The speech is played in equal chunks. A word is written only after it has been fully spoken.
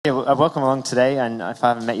Yeah, well, welcome along today, and if I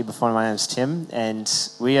haven't met you before, my name's Tim, and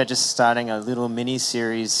we are just starting a little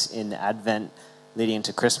mini-series in Advent leading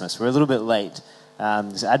into Christmas. We're a little bit late,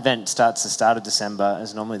 because Advent starts the start of December,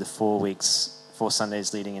 as normally the 4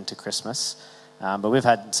 Sundays leading into Christmas, but we've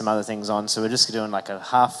had some other things on, so we're just doing like a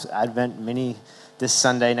half Advent mini this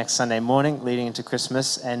Sunday, next Sunday morning, leading into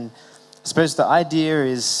Christmas, and I suppose the idea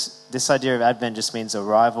is, this idea of Advent just means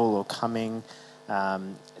arrival or coming,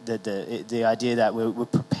 the idea that we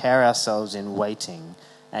prepare ourselves in waiting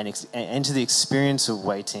and into the experience of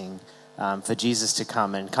waiting for Jesus to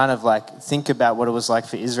come, and kind of like think about what it was like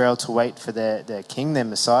for Israel to wait for their king, their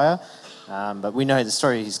Messiah. But we know the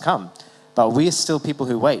story, he's come. But we are still people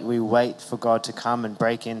who wait. We wait for God to come and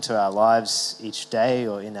break into our lives each day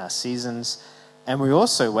or in our seasons. And we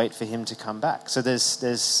also wait for him to come back. So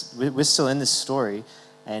we're still in this story,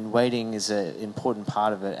 and waiting is an important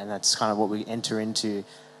part of it. And that's kind of what we enter into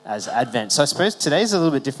as Advent. So I suppose today's a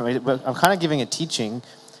little bit different. I'm kind of giving a teaching,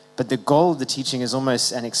 but the goal of the teaching is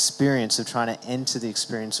almost an experience of trying to enter the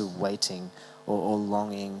experience of waiting or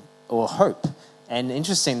longing or hope. And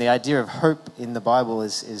interesting, the idea of hope in the Bible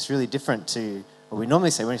is really different to what we normally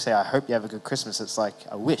say. When we say, I hope you have a good Christmas, it's like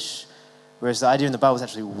a wish. Whereas the idea in the Bible is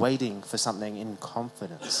actually waiting for something in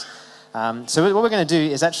confidence. So what we're going to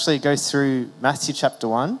do is actually go through Matthew chapter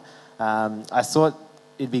 1. I thought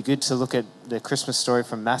it'd be good to look at the Christmas story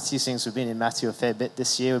from Matthew, since we've been in Matthew a fair bit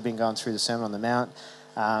this year. We've been going through the Sermon on the Mount.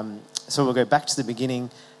 So we'll go back to the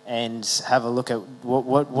beginning and have a look at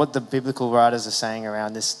what the biblical writers are saying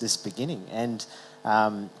around this beginning. And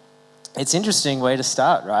it's an interesting way to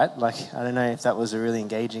start, right? Like, I don't know if that was a really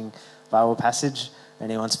engaging Bible passage.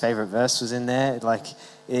 Anyone's favorite verse was in there. Like,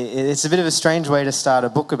 it's a bit of a strange way to start a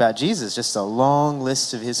book about Jesus, just a long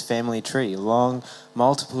list of his family tree, long,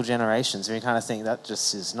 multiple generations. And you kind of think that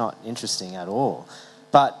just is not interesting at all.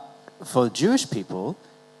 But for Jewish people,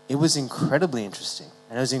 it was incredibly interesting.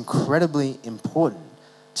 And it was incredibly important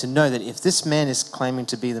to know that if this man is claiming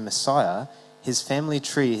to be the Messiah, his family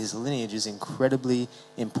tree, his lineage is incredibly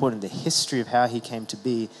important. The history of how he came to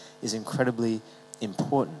be is incredibly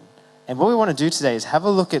important. And what we want to do today is have a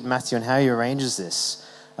look at Matthew and how he arranges this.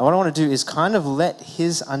 And what I want to do is kind of let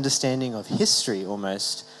his understanding of history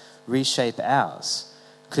almost reshape ours.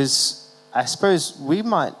 Because I suppose we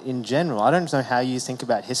might, in general, I don't know how you think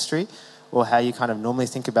about history or how you kind of normally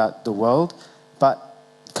think about the world, but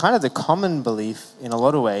kind of the common belief in a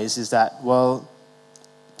lot of ways is that, well,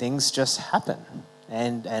 things just happen.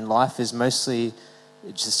 And life is mostly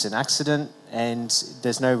just an accident, and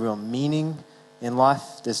there's no real meaning in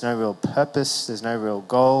life. There's no real purpose. There's no real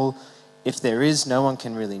goal. If there is, no one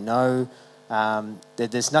can really know.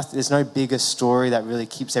 There's no bigger story that really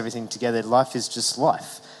keeps everything together. Life is just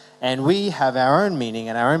life. And we have our own meaning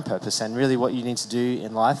and our own purpose. And really what you need to do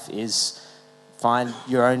in life is find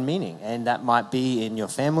your own meaning. And that might be in your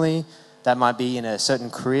family. That might be in a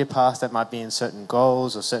certain career path. That might be in certain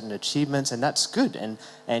goals or certain achievements. And that's good.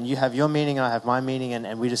 And you have your meaning, and I have my meaning.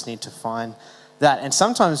 And we just need to find that. And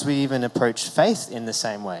sometimes we even approach faith in the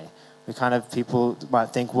same way. People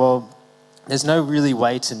might think, well, there's no really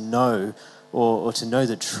way to know or to know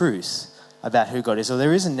the truth about who God is. Or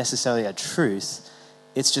there isn't necessarily a truth.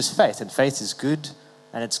 It's just faith. And faith is good.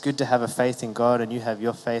 And it's good to have a faith in God. And you have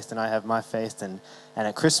your faith and I have my faith. And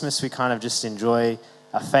at Christmas we kind of just enjoy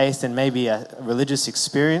a faith and maybe a religious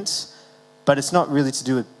experience. But it's not really to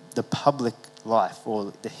do with the public life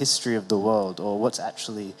or the history of the world or what's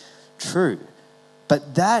actually true.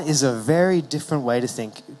 But that is a very different way to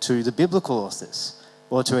think to the biblical authors,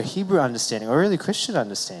 or to a Hebrew understanding, or really Christian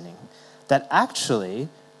understanding, that actually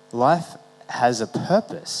life has a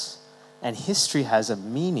purpose and history has a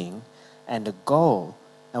meaning and a goal.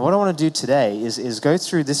 And what I want to do today is go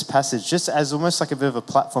through this passage just as almost like a bit of a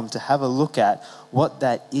platform to have a look at what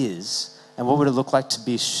that is and what would it look like to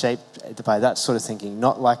be shaped by that sort of thinking,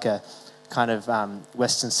 not like a kind of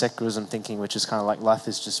Western secularism thinking, which is kind of like life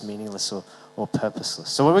is just meaningless or purposeless.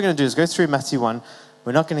 So what we're going to do is go through Matthew 1.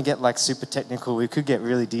 We're not going to get like super technical. We could get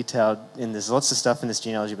really detailed there's lots of stuff in this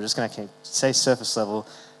genealogy, but we're just going to say surface level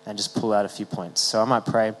and just pull out a few points. So I might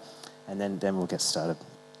pray and then we'll get started.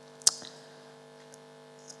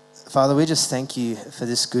 Father, we just thank you for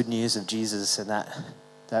this good news of Jesus, and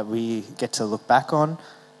that we get to look back on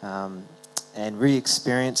and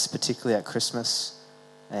re-experience, particularly at Christmas.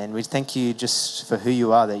 And we thank you just for who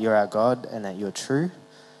you are, that you're our God and that you're true.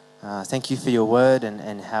 Thank you for your word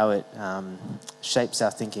and how it shapes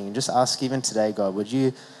our thinking. And just ask even today, God, would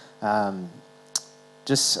you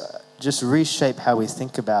just reshape how we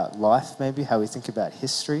think about life, maybe, how we think about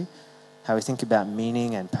history, how we think about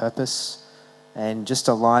meaning and purpose, and just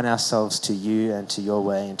align ourselves to you and to your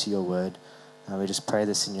way and to your word We just pray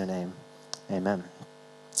this in your name. Amen.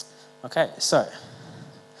 Okay, so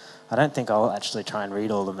I don't think I'll actually try and read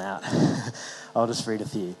all of them out. I'll just read a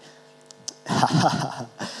few.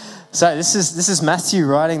 So this is Matthew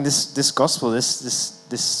writing this gospel, this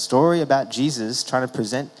story about Jesus, trying to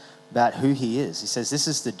present about who he is. He says this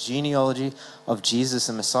is the genealogy of Jesus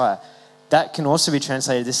the Messiah. That can also be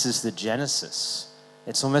translated, this is the Genesis.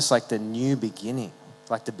 It's almost like the new beginning.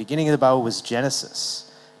 Like the beginning of the Bible was Genesis.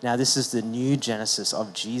 Now this is the new Genesis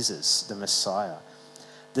of Jesus, the Messiah.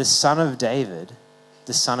 The son of David,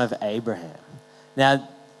 the son of Abraham. Now,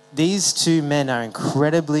 these two men are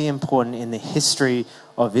incredibly important in the history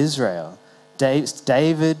of Israel.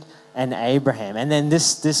 David and Abraham. And then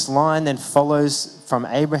this line then follows from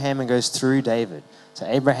Abraham and goes through David. So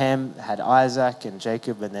Abraham had Isaac and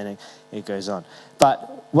Jacob, and then it goes on.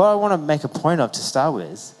 But what I want to make a point of to start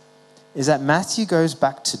with is that Matthew goes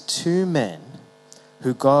back to two men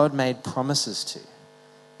who God made promises to.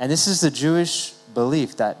 And this is the Jewish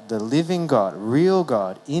belief that the living God, real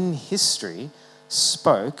God in history,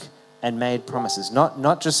 spoke and made promises.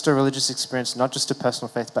 Not just a religious experience, not just a personal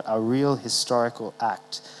faith, but a real historical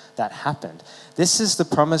act that happened. This is the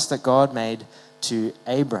promise that God made to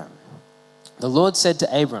Abram. The Lord said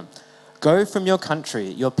to Abram, "Go from your country,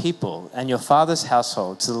 your people, and your father's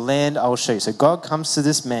household to the land I will show you." So God comes to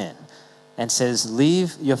this man and says,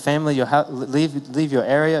 leave your family, leave your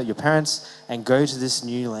area, your parents, and go to this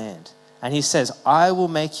new land. And he says, "I will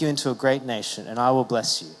make you into a great nation, and I will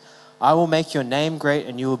bless you. I will make your name great,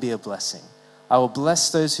 and you will be a blessing. I will bless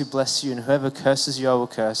those who bless you, and whoever curses you, I will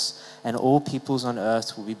curse, and all peoples on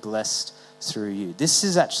earth will be blessed through you." This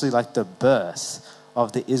is actually like the birth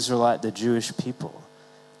of the Israelite, the Jewish people.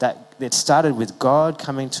 That it started with God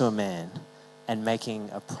coming to a man and making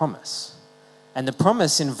a promise. And the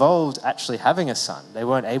promise involved actually having a son. They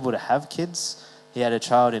weren't able to have kids. He had a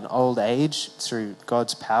child in old age through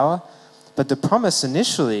God's power. But the promise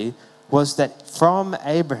initially was that from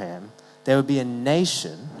Abraham, there would be a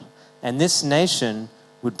nation, and this nation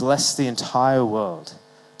would bless the entire world.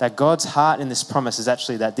 That God's heart in this promise is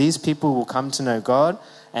actually that these people will come to know God,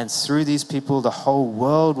 and through these people, the whole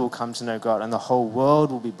world will come to know God, and the whole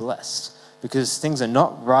world will be blessed. Because things are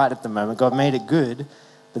not right at the moment. God made it good,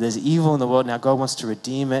 but there's evil in the world. Now God wants to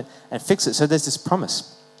redeem it and fix it. So there's this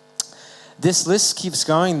promise. This list keeps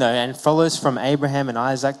going, though, and follows from Abraham and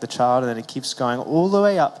Isaac, the child, and then it keeps going all the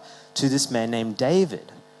way up to this man named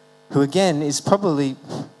David, who again is probably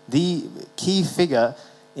the key figure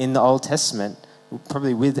in the Old Testament,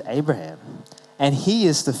 probably with Abraham. And he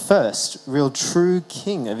is the first real true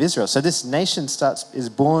king of Israel. So this nation is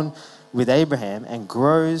born with Abraham and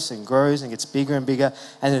grows and grows and gets bigger and bigger,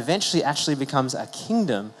 and eventually actually becomes a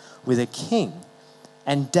kingdom with a king.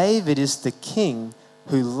 And David is the king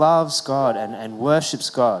who loves God and worships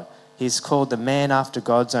God. He's called the man after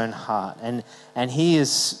God's own heart. And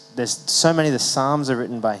there's so many of the Psalms are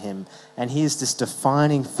written by him. And he is this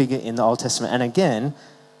defining figure in the Old Testament. And again,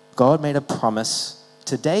 God made a promise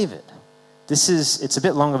to David. It's a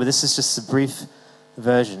bit longer, but this is just a brief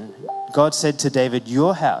version. God said to David,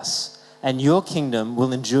 "Your house and your kingdom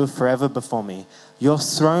will endure forever before me. Your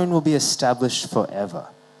throne will be established forever."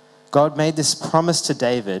 God made this promise to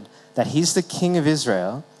David that he's the king of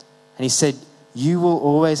Israel. And he said, "You will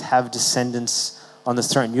always have descendants on the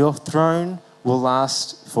throne. Your throne will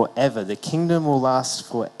last forever. The kingdom will last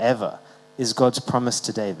forever," is God's promise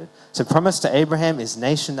to David. So promise to Abraham is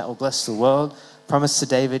nation that will bless the world. Promise to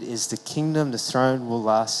David is the kingdom, the throne will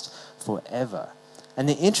last forever. And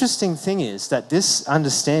the interesting thing is that this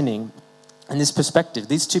understanding and this perspective,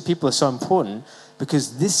 these two people are so important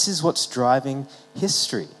because this is what's driving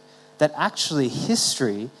history. That actually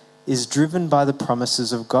history is driven by the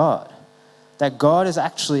promises of God. That God is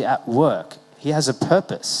actually at work. He has a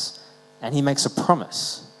purpose and he makes a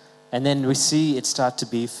promise. And then we see it start to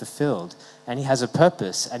be fulfilled. And he has a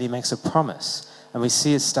purpose and he makes a promise. And we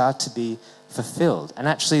see it start to be fulfilled. And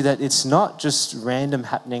actually that it's not just random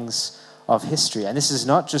happenings of history. And this is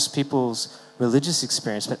not just people's religious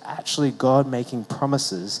experience, but actually God making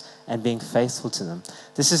promises and being faithful to them.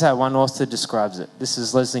 This is how one author describes it. This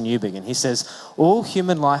is Leslie Newbigin. He says, "All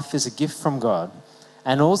human life is a gift from God,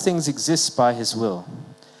 and all things exist by his will.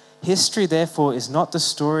 History, therefore, is not the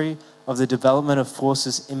story of the development of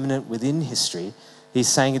forces imminent within history." He's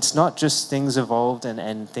saying it's not just things evolved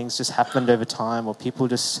and things just happened over time or people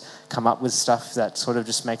just come up with stuff that sort of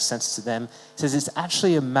just makes sense to them. He says it's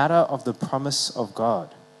actually a matter of the promise of God.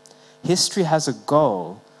 History has a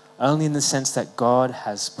goal only in the sense that God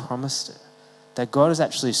has promised it, that God has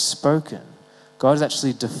actually spoken. God is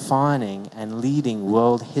actually defining and leading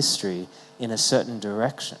world history in a certain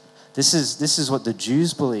direction. This is what the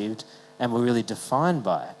Jews believed and we're really defined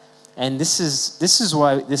by. And this is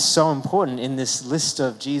why this is so important in this list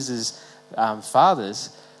of Jesus'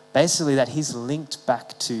 fathers, basically that he's linked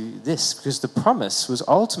back to this, because the promise was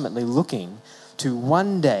ultimately looking to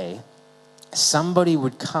one day somebody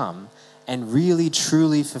would come and really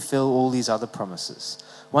truly fulfill all these other promises.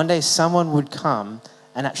 One day someone would come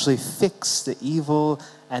and actually fix the evil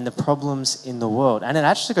and the problems in the world. And it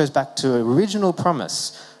actually goes back to an original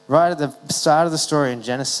promise. Right at the start of the story in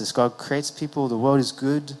Genesis, God creates people, the world is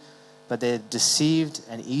good, but they're deceived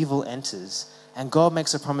and evil enters. And God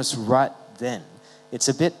makes a promise right then. It's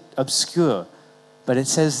a bit obscure, but it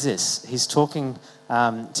says this. He's talking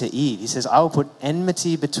to Eve. He says, I will put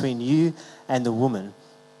enmity between you and the woman,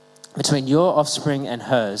 between your offspring and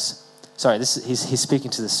hers. Sorry, he's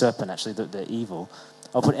speaking to the serpent, actually, the evil.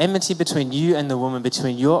 I'll put enmity between you and the woman,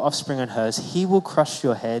 between your offspring and hers. He will crush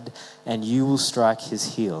your head and you will strike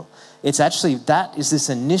his heel. It's actually, that is this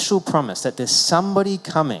initial promise that there's somebody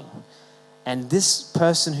coming, and this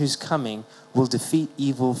person who's coming will defeat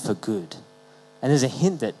evil for good. And there's a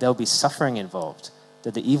hint that there'll be suffering involved,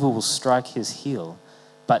 that the evil will strike his heel,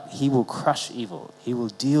 but he will crush evil. He will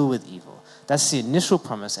deal with evil. That's the initial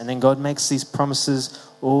promise. And then God makes these promises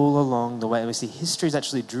all along the way. And we see history is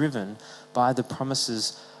actually driven by the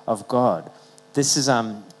promises of God. This is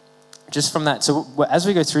just from that. So as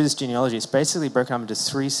we go through this genealogy, it's basically broken up into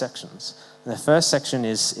 3 sections. And the first section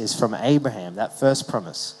is from Abraham, that first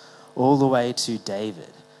promise, all the way to David.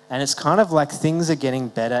 And it's kind of like things are getting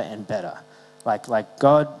better and better. Like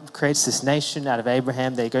God creates this nation out of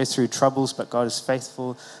Abraham. They go through troubles, but God is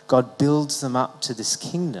faithful. God builds them up to this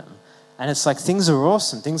kingdom. And it's like things are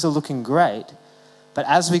awesome. Things are looking great. But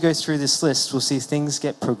as we go through this list, we'll see things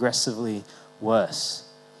get progressively worse.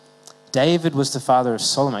 David was the father of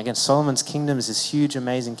Solomon. Again, Solomon's kingdom is this huge,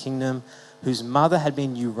 amazing kingdom whose mother had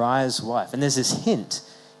been Uriah's wife. And there's this hint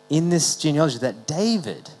in this genealogy that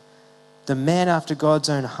David, the man after God's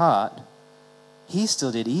own heart, he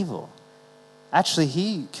still did evil. Actually,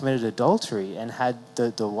 he committed adultery and had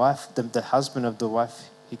the husband of the wife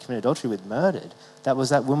he committed adultery with murdered. That was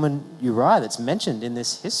that woman Uriah that's mentioned in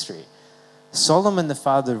this history. Solomon, the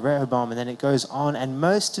father of Rehoboam, and then it goes on. And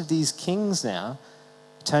most of these kings now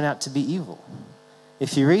turn out to be evil.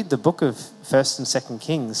 If you read the book of 1st and 2nd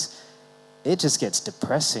Kings, it just gets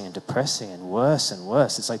depressing and worse and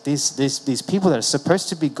worse. It's like these people that are supposed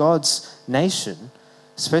to be God's nation,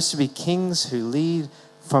 supposed to be kings who lead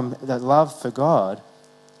from the love for God,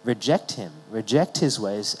 reject him, reject his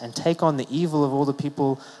ways, and take on the evil of all the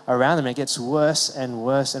people around them. And it gets worse and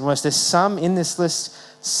worse and worse. There's some in this list,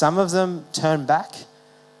 some of them turn back,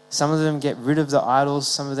 some of them get rid of the idols,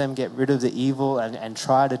 some of them get rid of the evil and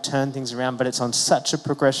try to turn things around, but it's on such a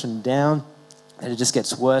progression down that it just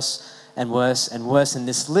gets worse and worse and worse. And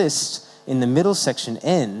this list in the middle section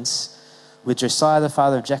ends with Josiah, the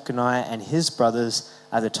father of Jeconiah, and his brothers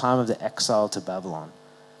at the time of the exile to Babylon.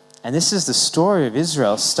 And this is the story of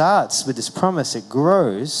Israel. Starts with this promise, it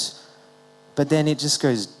grows, but then it just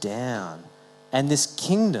goes down. And this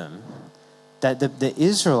kingdom that the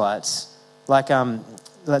Israelites,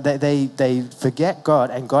 they forget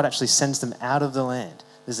God, and God actually sends them out of the land.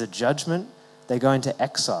 There's a judgment, they go into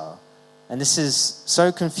exile. And this is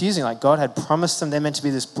so confusing. Like God had promised them, they're meant to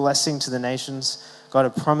be this blessing to the nations. God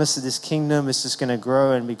had promised that this kingdom is just going to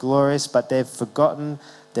grow and be glorious, but they've forgotten,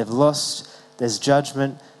 they've lost, there's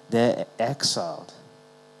judgment, they're exiled.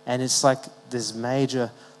 And it's like there's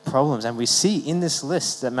major problems. And we see in this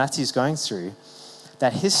list that Matthew's going through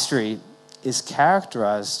that history is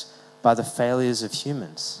characterized by the failures of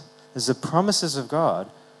humans. There's the promises of God,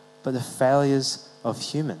 but the failures of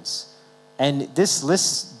humans. And this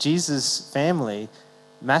list, Jesus' family,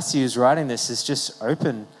 Matthew's writing this, is just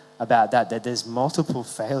open about that there's multiple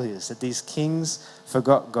failures, that these kings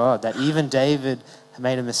forgot God, that even David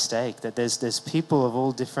made a mistake, that there's people of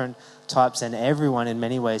all different types, and everyone in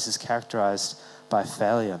many ways is characterized by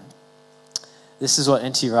failure. This is what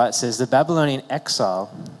N.T. Wright says: the Babylonian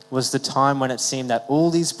exile was the time when it seemed that all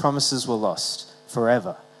these promises were lost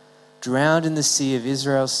forever, drowned in the sea of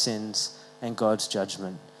Israel's sins and God's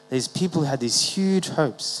judgment. These people had these huge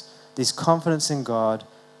hopes, this confidence in God,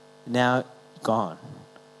 now gone.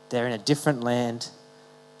 They're in a different land.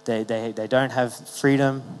 They don't have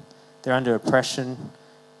freedom. They're under oppression.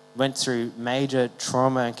 Went through major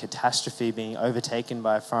trauma and catastrophe, being overtaken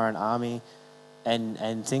by a foreign army.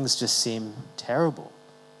 And things just seem terrible.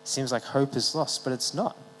 It seems like hope is lost, but it's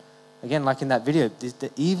not. Again, like in that video,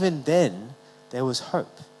 even then, there was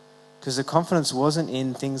hope. Because the confidence wasn't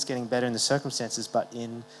in things getting better in the circumstances, but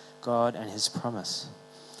in God and his promise.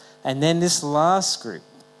 And then this last group,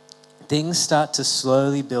 things start to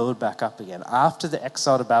slowly build back up again. After the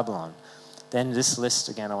exile to Babylon, then this list,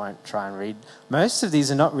 again, I won't try and read. Most of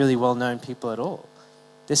these are not really well-known people at all.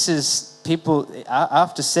 This is people,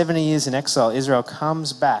 after 70 years in exile, Israel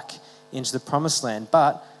comes back into the promised land,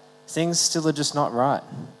 but things still are just not right.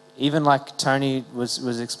 Even like Tony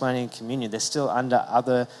was explaining in communion, they're still under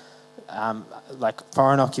other, like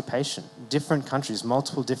foreign occupation, different countries,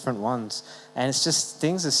 multiple different ones. And it's just,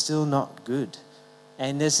 things are still not good.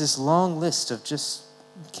 And there's this long list of just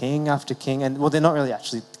king after king, and well, they're not really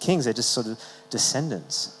actually kings, they're just sort of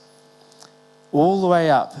descendants. All the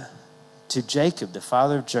way up to Jacob, the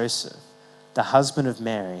father of Joseph, the husband of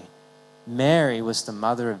Mary. Mary was the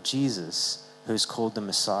mother of Jesus, who's called the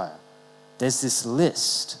Messiah. There's this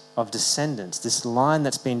list of descendants, this line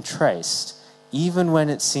that's been traced, even when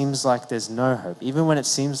it seems like there's no hope, even when it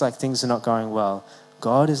seems like things are not going well,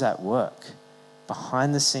 God is at work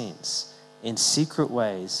behind the scenes in secret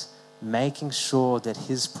ways, making sure that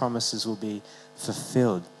his promises will be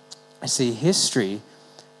fulfilled. I see history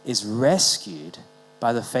is rescued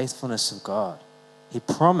by the faithfulness of God. He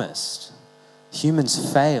promised.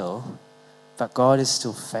 Humans fail, but God is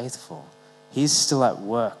still faithful. He's still at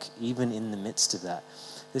work, even in the midst of that.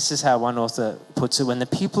 This is how one author puts it. When the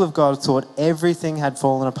people of God thought everything had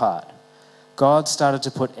fallen apart, God started to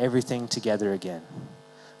put everything together again.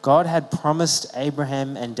 God had promised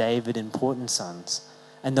Abraham and David important sons.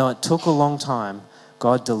 And though it took a long time,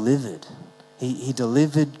 God delivered. He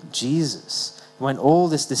delivered Jesus. When all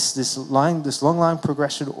this long line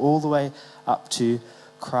progression all the way up to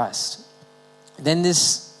Christ. Then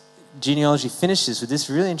this genealogy finishes with this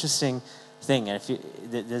really interesting thing. And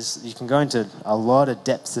you can go into a lot of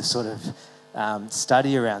depth of sort of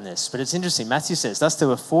study around this. But it's interesting. Matthew says, thus there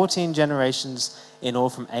were 14 generations in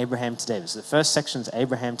all from Abraham to David. So the first section is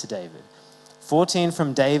Abraham to David. 14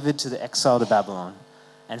 from David to the exile to Babylon.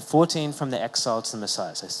 And 14 from the exile to the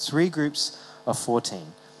Messiah. So 3 groups of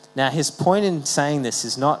 14. Now, his point in saying this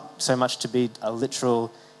is not so much to be a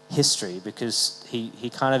literal history, because he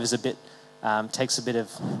kind of is a bit, takes a bit of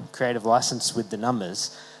creative license with the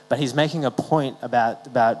numbers, but he's making a point about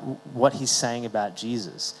what he's saying about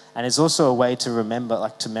Jesus. And it's also a way to remember,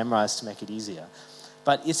 like to memorize, to make it easier.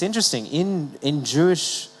 But it's interesting, in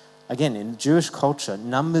Jewish culture,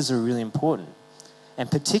 numbers are really important. And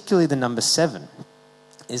particularly the number 7.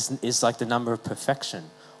 Is like the number of perfection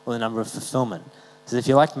or the number of fulfillment. So if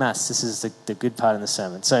you like maths, this is the good part in the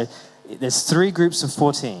sermon. So there's 3 groups of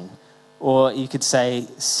 14, or you could say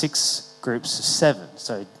 6 groups of 7.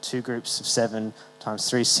 So 2 groups of 7 times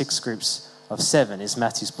 3, 6 groups of 7 is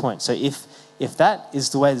Matthew's point. So if that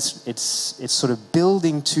is the way it's sort of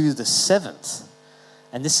building to the 7th,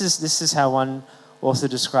 and this is how one author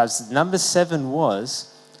describes it. Number 7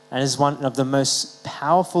 was and is one of the most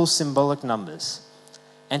powerful symbolic numbers.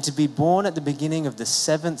 And to be born at the beginning of the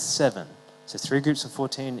 7th 7, so 3 groups of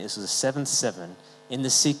 14 is the 7th 7 in the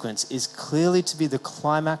sequence, is clearly to be the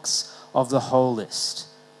climax of the whole list.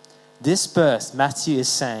 This birth, Matthew is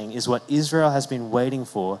saying, is what Israel has been waiting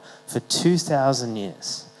for 2,000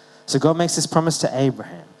 years. So God makes this promise to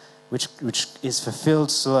Abraham, which is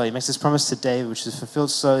fulfilled slowly. He makes this promise to David, which is fulfilled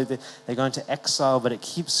slowly. They go into exile, but it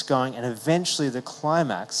keeps going. And eventually the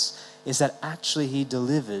climax is that actually he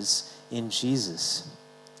delivers in Jesus.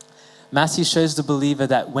 Matthew shows the believer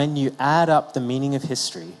that when you add up the meaning of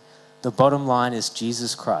history, the bottom line is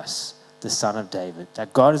Jesus Christ, the Son of David.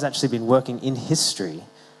 That God has actually been working in history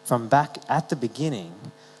from back at the beginning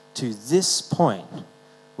to this point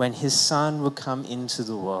when his Son would come into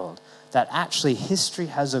the world. That actually history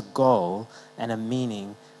has a goal and a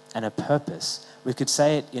meaning and a purpose. We could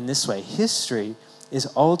say it in this way. History is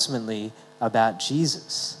ultimately about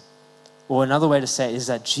Jesus. Or another way to say it is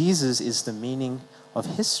that Jesus is the meaning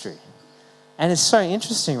of history. And it's so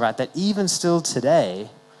interesting, right, that even still today,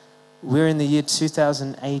 we're in the year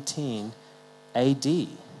 2018 AD,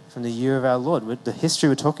 from the year of our Lord. The history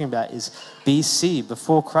we're talking about is BC,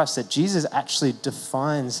 before Christ, that Jesus actually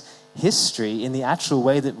defines history in the actual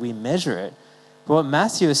way that we measure it. But what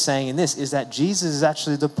Matthew is saying in this is that Jesus is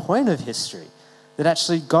actually the point of history, that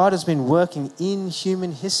actually God has been working in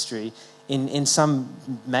human history in some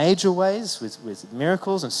major ways with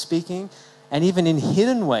miracles and speaking, and even in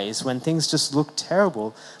hidden ways when things just look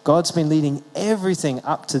terrible. God's been leading everything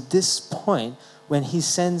up to this point when he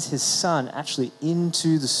sends his Son actually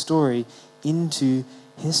into the story, into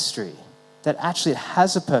history. That actually it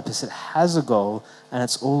has a purpose, it has a goal, and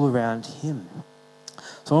it's all around him.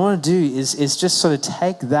 So what I want to do is just sort of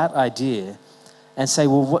take that idea and say,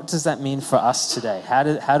 well, what does that mean for us today? What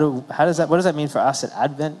does that mean for us at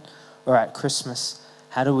Advent or at Christmas?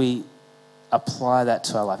 How do we apply that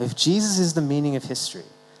to our life? If Jesus is the meaning of history,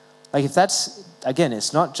 like if that's, again,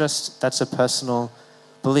 it's not just that's a personal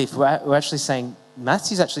belief. We're actually saying,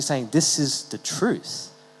 Matthew's actually saying this is the truth.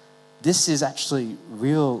 This is actually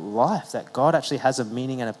real life, that God actually has a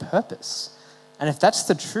meaning and a purpose. And if that's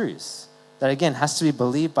the truth, that again has to be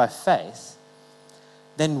believed by faith,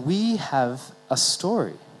 then we have a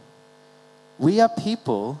story. We are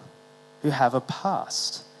people who have a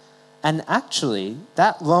past. And actually,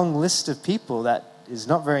 that long list of people that is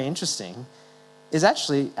not very interesting is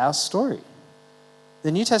actually our story.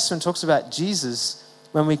 The New Testament talks about Jesus.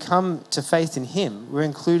 When we come to faith in him, we're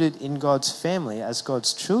included in God's family as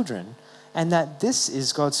God's children, and that this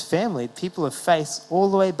is God's family, people of faith,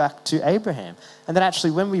 all the way back to Abraham. And that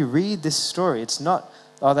actually when we read this story, it's not,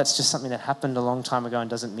 oh, that's just something that happened a long time ago and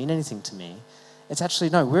doesn't mean anything to me. It's actually,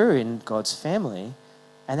 no, we're in God's family,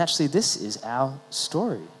 and actually this is our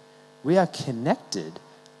story. We are connected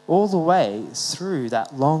all the way through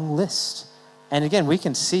that long list. And again, we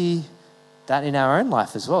can see that in our own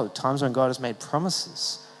life as well. Times when God has made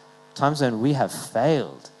promises. Times when we have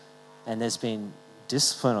failed and there's been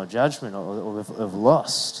discipline or judgment or we've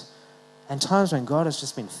lost. And times when God has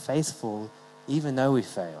just been faithful even though we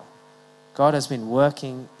fail. God has been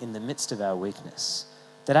working in the midst of our weakness.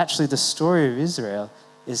 That actually the story of Israel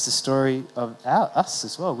is the story of us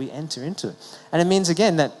as well. We enter into it. And it means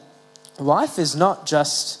again that life is not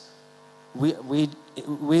just, we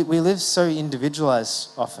live so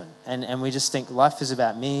individualized often, and we just think life is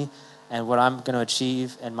about me and what I'm going to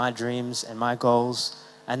achieve and my dreams and my goals,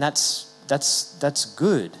 and that's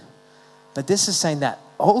good. But this is saying that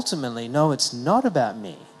ultimately, no, it's not about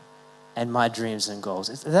me and my dreams and goals.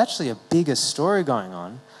 There's actually a bigger story going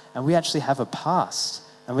on, and we actually have a past,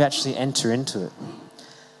 and we actually enter into it.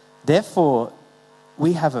 Therefore,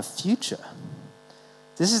 we have a future.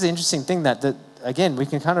 This is the interesting thing that again, we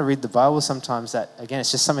can kind of read the Bible sometimes that, again,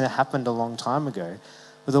 it's just something that happened a long time ago.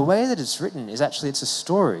 But the way that it's written is actually it's a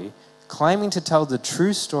story claiming to tell the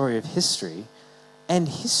true story of history, and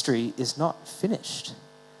history is not finished.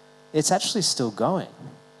 It's actually still going,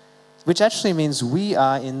 which actually means we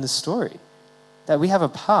are in the story, that we have a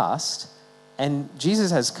past, and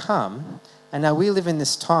Jesus has come, and now we live in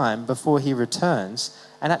this time before he returns,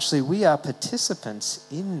 and actually we are participants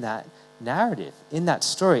in that narrative, in that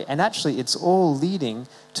story. And actually it's all leading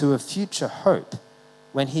to a future hope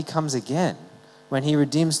when he comes again, when he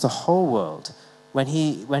redeems the whole world, when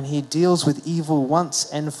he deals with evil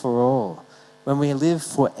once and for all, when we live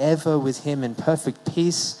forever with him in perfect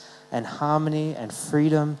peace and harmony and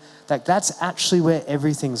freedom. That's actually where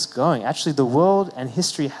everything's going. Actually, the world and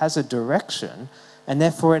history has a direction, and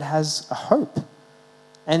therefore it has a hope.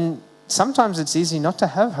 And sometimes it's easy not to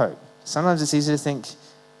have hope. Sometimes it's easy to think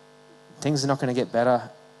things are not going to get better,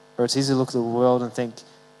 or it's easy to look at the world and think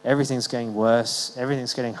everything's getting worse,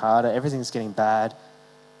 everything's getting harder, everything's getting bad.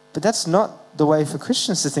 But that's not the way for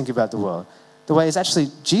Christians to think about the world. The way is actually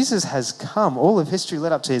Jesus has come, all of history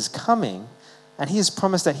led up to his coming, and he has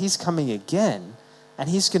promised that he's coming again, and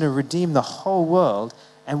he's going to redeem the whole world,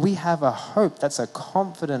 and we have a hope that's a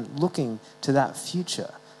confident looking to that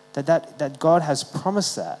future, that God has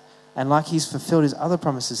promised that, and like he's fulfilled his other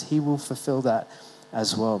promises, he will fulfill that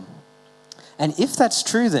as well. And if that's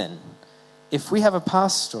true then, if we have a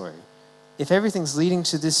past story, if everything's leading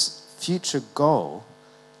to this future goal,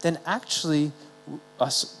 then actually,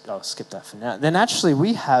 I'll skip that for now, then actually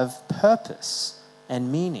we have purpose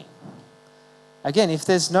and meaning. Again, if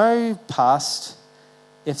there's no past,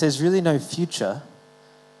 if there's really no future,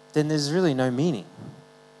 then there's really no meaning.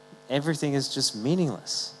 Everything is just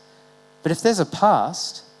meaningless. But if there's a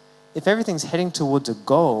past, if everything's heading towards a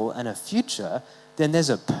goal and a future, then there's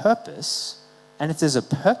a purpose. And if there's a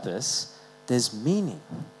purpose, there's meaning.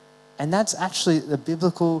 And that's actually the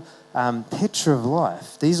biblical picture of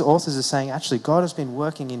life. These authors are saying, actually, God has been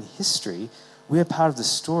working in history. We are part of the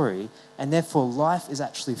story. And therefore, life is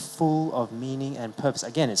actually full of meaning and purpose.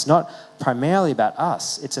 Again, it's not primarily about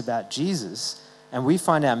us. It's about Jesus. And we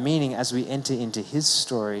find our meaning as we enter into his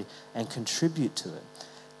story and contribute to it.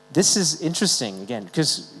 This is interesting, again,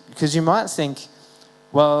 because you might think,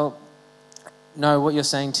 well, no, what you're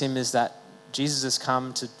saying, Tim, is that Jesus has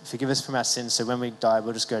come to forgive us from our sins, so when we die,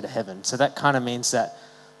 we'll just go to heaven. So that kind of means that,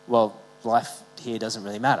 well, life here doesn't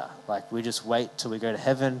really matter. Like, we just wait till we go to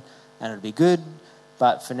heaven and it'll be good,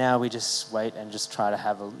 but for now we just wait and just try to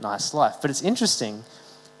have a nice life. But it's interesting,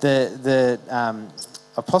 the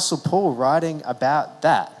Apostle Paul writing about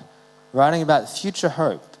future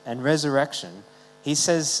hope and resurrection, he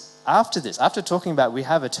says after this, after talking about we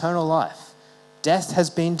have eternal life, death has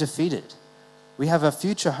been defeated. We have a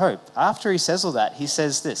future hope. After he says all that, he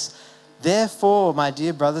says this, "Therefore, my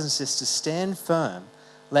dear brothers and sisters, stand firm.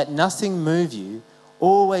 Let nothing move you.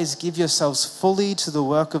 Always give yourselves fully to the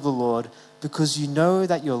work of the Lord, because you know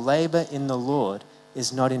that your labor in the Lord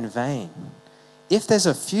is not in vain. If there's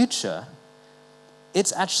a future,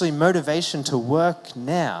 it's actually motivation to work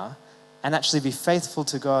now and actually be faithful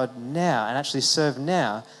to God now and actually serve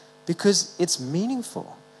now because it's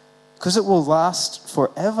meaningful, because it will last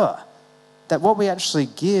forever. That what we actually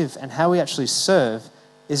give and how we actually serve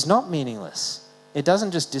is not meaningless. It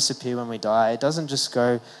doesn't just disappear when we die. It doesn't just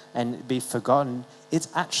go and be forgotten. It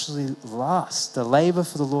actually lasts. The labor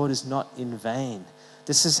for the Lord is not in vain.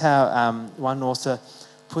 This is how one author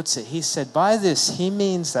puts it. He said, by this, he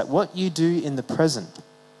means that what you do in the present,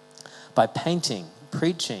 by painting,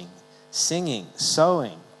 preaching, singing,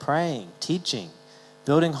 sewing, praying, teaching,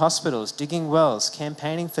 building hospitals, digging wells,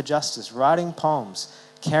 campaigning for justice, writing poems,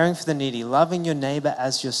 caring for the needy, loving your neighbor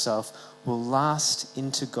as yourself, will last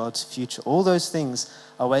into God's future. All those things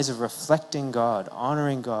are ways of reflecting God,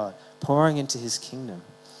 honoring God, pouring into his kingdom.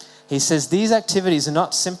 He says these activities are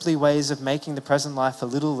not simply ways of making the present life a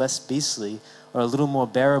little less beastly or a little more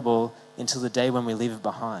bearable until the day when we leave it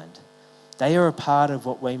behind. They are a part of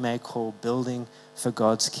what we may call building for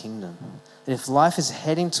God's kingdom. And if life is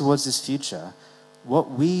heading towards this future,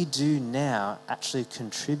 what we do now actually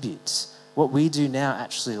contributes. What we do now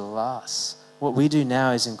actually lasts. What we do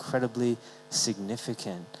now is incredibly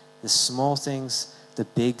significant. The small things, the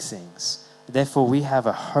big things. Therefore, we have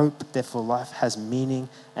a hope. Therefore, life has meaning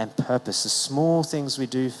and purpose. The small things we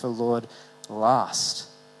do for Lord last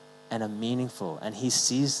and are meaningful, and he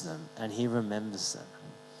sees them and he remembers them.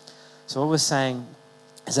 So what we're saying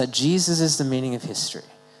is that Jesus is the meaning of history.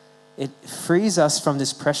 It frees us from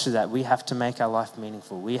this pressure that we have to make our life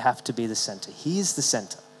meaningful. We have to be the center. He is the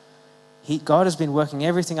center. God has been working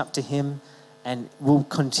everything up to him and will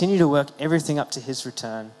continue to work everything up to his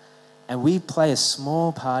return. And we play a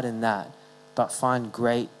small part in that, but find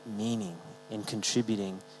great meaning in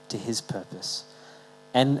contributing to his purpose.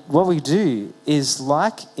 And what we do is,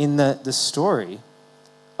 like in the story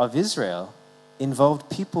of Israel, involved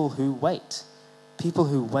people who wait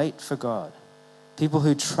for God, people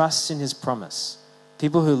who trust in his promise,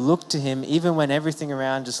 people who look to him even when everything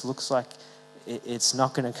around just looks like it's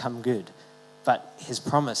not going to come good. But his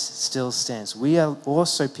promise still stands. We are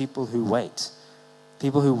also people who wait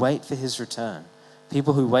for his return,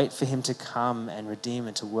 people who wait for him to come and redeem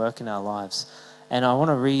and to work in our lives. And I want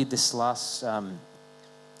to read this last,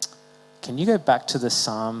 can you go back to the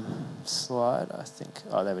Psalm slide, I think?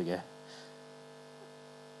 Oh, there we go.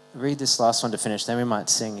 Read this last one to finish, then we might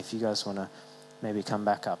sing if you guys want to maybe come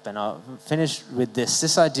back up. And I'll finish with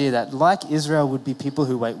this idea that like Israel would be people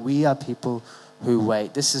who wait, we are people who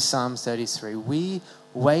wait. This is Psalm 33. We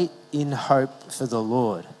wait in hope for the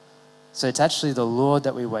Lord. So it's actually the Lord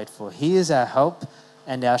that we wait for. He is our help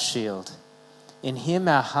and our shield. In him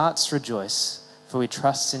our hearts rejoice, for we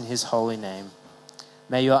trust in his holy name.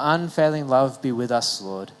 May your unfailing love be with us,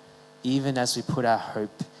 Lord, even as we put our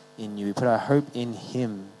hope in you. We put our hope in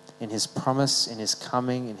him, in his promise, in his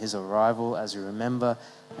coming, in his arrival, as we remember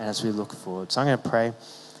and as we look forward. So I'm going to pray,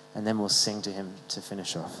 and then we'll sing to him to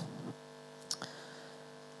finish off.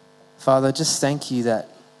 Father, just thank you that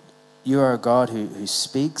you are a God who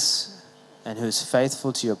speaks and who is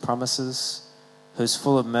faithful to your promises, who is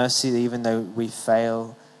full of mercy, that even though we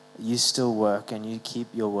fail, you still work and you keep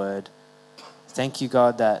your word. Thank you,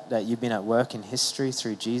 God, that you've been at work in history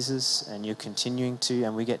through Jesus and you're continuing to,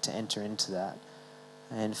 and we get to enter into that.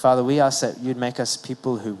 And Father, we ask that you'd make us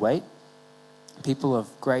people who wait, people of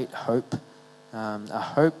great hope, a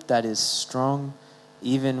hope that is strong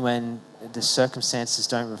even when the circumstances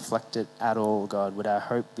don't reflect it at all, God. Would our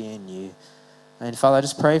hope be in you? And Father, I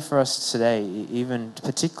just pray for us today, even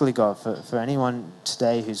particularly, God, for anyone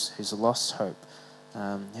today who's lost hope,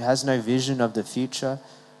 who has no vision of the future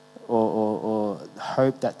or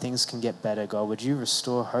hope that things can get better, God. Would you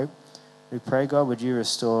restore hope? We pray, God, would you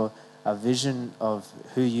restore a vision of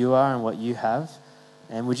who you are and what you have?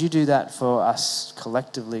 And would you do that for us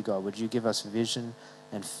collectively, God? Would you give us vision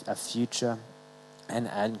and a future? And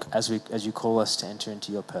as you call us to enter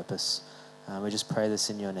into your purpose, we just pray this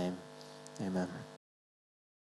in your name. Amen.